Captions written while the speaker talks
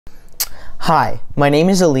Hi, my name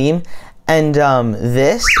is Aleem, and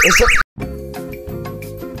this is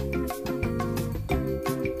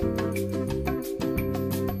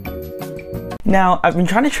Now, I've been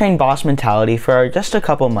trying to train boss mentality for just a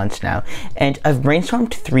couple months now, and I've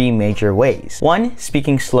brainstormed 3 major ways. 1,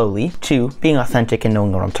 speaking slowly. 2, being authentic and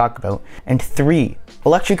knowing what I'm talking about. And 3,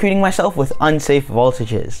 electrocuting myself with unsafe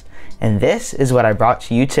voltages. And this is what I brought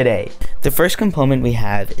to you today. The first component we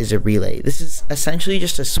have is a relay. This is essentially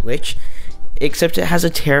just a switch, except it has a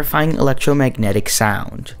terrifying electromagnetic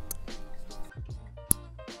sound.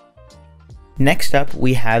 Next up,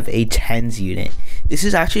 we have a TENS unit. This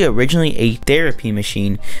is actually originally a therapy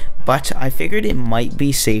machine, but I figured it might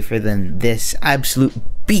be safer than this absolute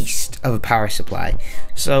beast of a power supply.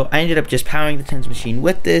 So I ended up just powering the TENS machine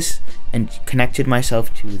with this and connected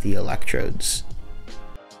myself to the electrodes.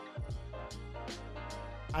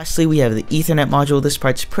 Lastly, we have the Ethernet module. This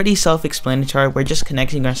part's pretty self-explanatory. We're just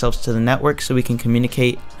connecting ourselves to the network so we can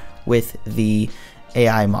communicate with the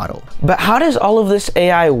AI model. But how does all of this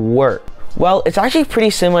AI work? Well, it's actually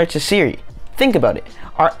pretty similar to Siri. Think about it.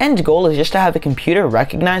 Our end goal is just to have the computer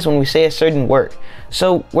recognize when we say a certain word.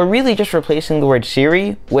 So we're really just replacing the word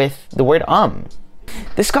Siri with the word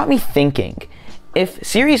This got me thinking. If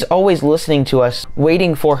Siri's always listening to us,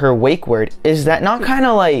 waiting for her wake word, is that not kind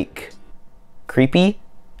of like creepy?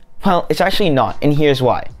 Well, it's actually not, and here's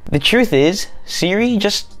why. The truth is, Siri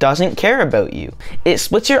just doesn't care about you. It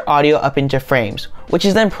splits your audio up into frames, which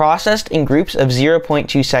is then processed in groups of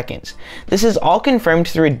 0.2 seconds. This is all confirmed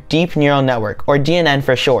through a deep neural network, or DNN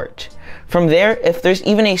for short. From there, if there's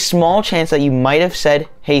even a small chance that you might have said,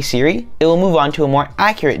 "Hey Siri," it will move on to a more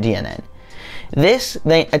accurate DNN. This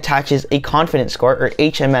then attaches a confidence score, or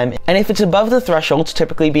HMM, and if it's above the thresholds,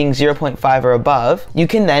 typically being 0.5 or above, you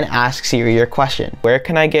can then ask Siri your question. Where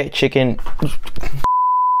can I get chicken?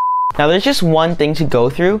 Now there's just one thing to go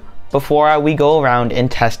through before we go around and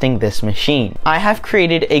testing this machine. I have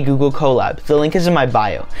created a Google Colab. The link is in my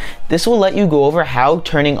bio. This will let you go over how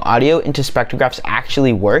turning audio into spectrographs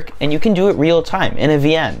actually work, and you can do it real time in a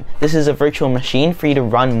VM. This is a virtual machine for you to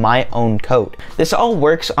run my own code. This all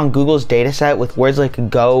works on Google's dataset with words like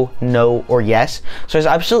go, no, or yes, so there's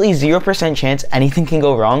absolutely 0% chance anything can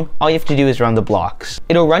go wrong. All you have to do is run the blocks.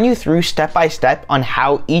 It'll run you through step by step on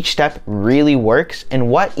how each step really works and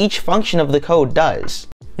what each function of the code does.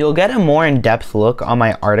 You'll get a more in-depth look on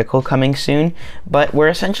my article coming soon, but we're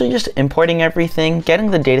essentially just importing everything, getting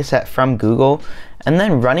the dataset from Google, and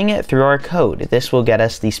then running it through our code. This will get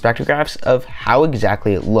us the spectrographs of how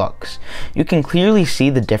exactly it looks. You can clearly see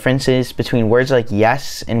the differences between words like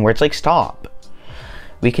yes and words like stop.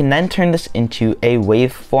 We can then turn this into a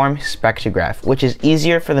waveform spectrograph, which is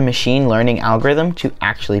easier for the machine learning algorithm to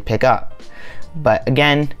actually pick up. But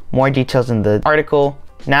again, more details in the article.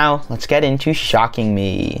 Now, let's get into shocking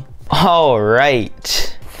me. All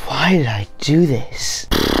right. Why did I do this?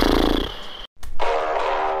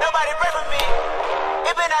 Nobody pray for me.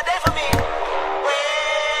 It been a day for me.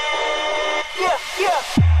 Yeah.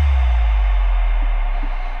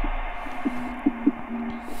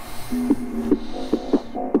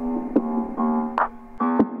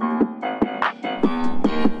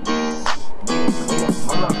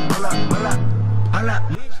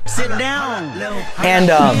 Sit down. And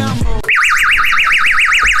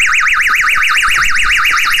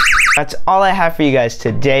that's all I have for you guys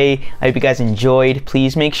today. I hope you guys enjoyed.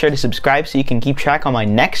 Please make sure to subscribe so you can keep track on my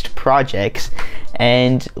next projects.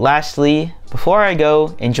 And lastly, before I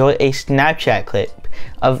go, enjoy a Snapchat clip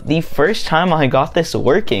of the first time I got this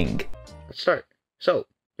working. Let's start. So,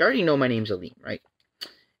 you already know my name's Aleem, right?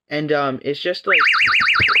 And it's just like,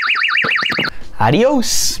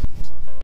 adios.